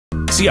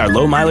See our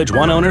low-mileage,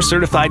 one-owner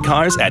certified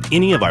cars at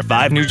any of our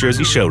 5 New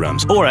Jersey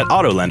showrooms or at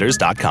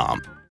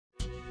AutoLenders.com.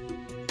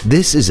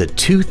 This is a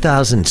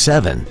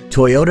 2007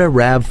 Toyota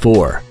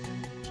RAV4.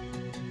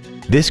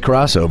 This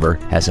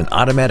crossover has an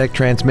automatic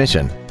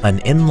transmission, an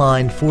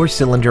inline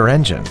 4-cylinder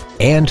engine,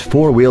 and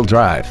 4-wheel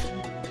drive.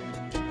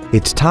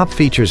 Its top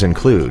features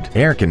include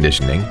air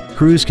conditioning,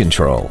 cruise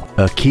control,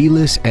 a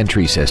keyless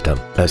entry system,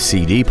 a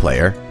CD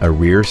player, a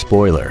rear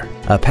spoiler,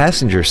 a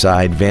passenger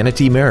side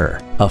vanity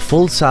mirror, a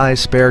full-size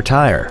spare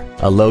tire,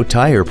 a low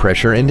tire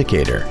pressure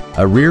indicator,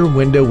 a rear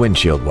window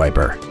windshield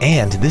wiper,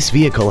 and this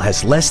vehicle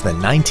has less than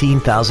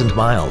 19,000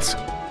 miles.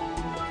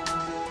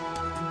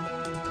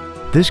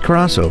 This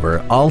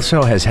crossover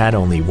also has had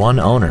only one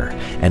owner,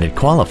 and it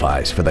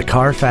qualifies for the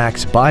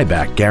Carfax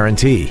buyback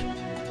guarantee.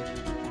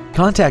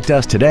 Contact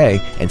us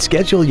today and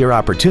schedule your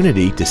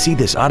opportunity to see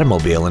this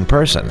automobile in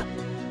person.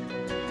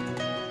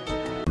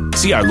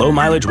 See our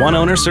low-mileage,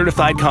 one-owner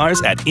certified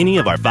cars at any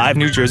of our 5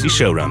 New Jersey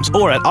showrooms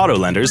or at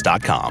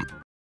AutoLenders.com.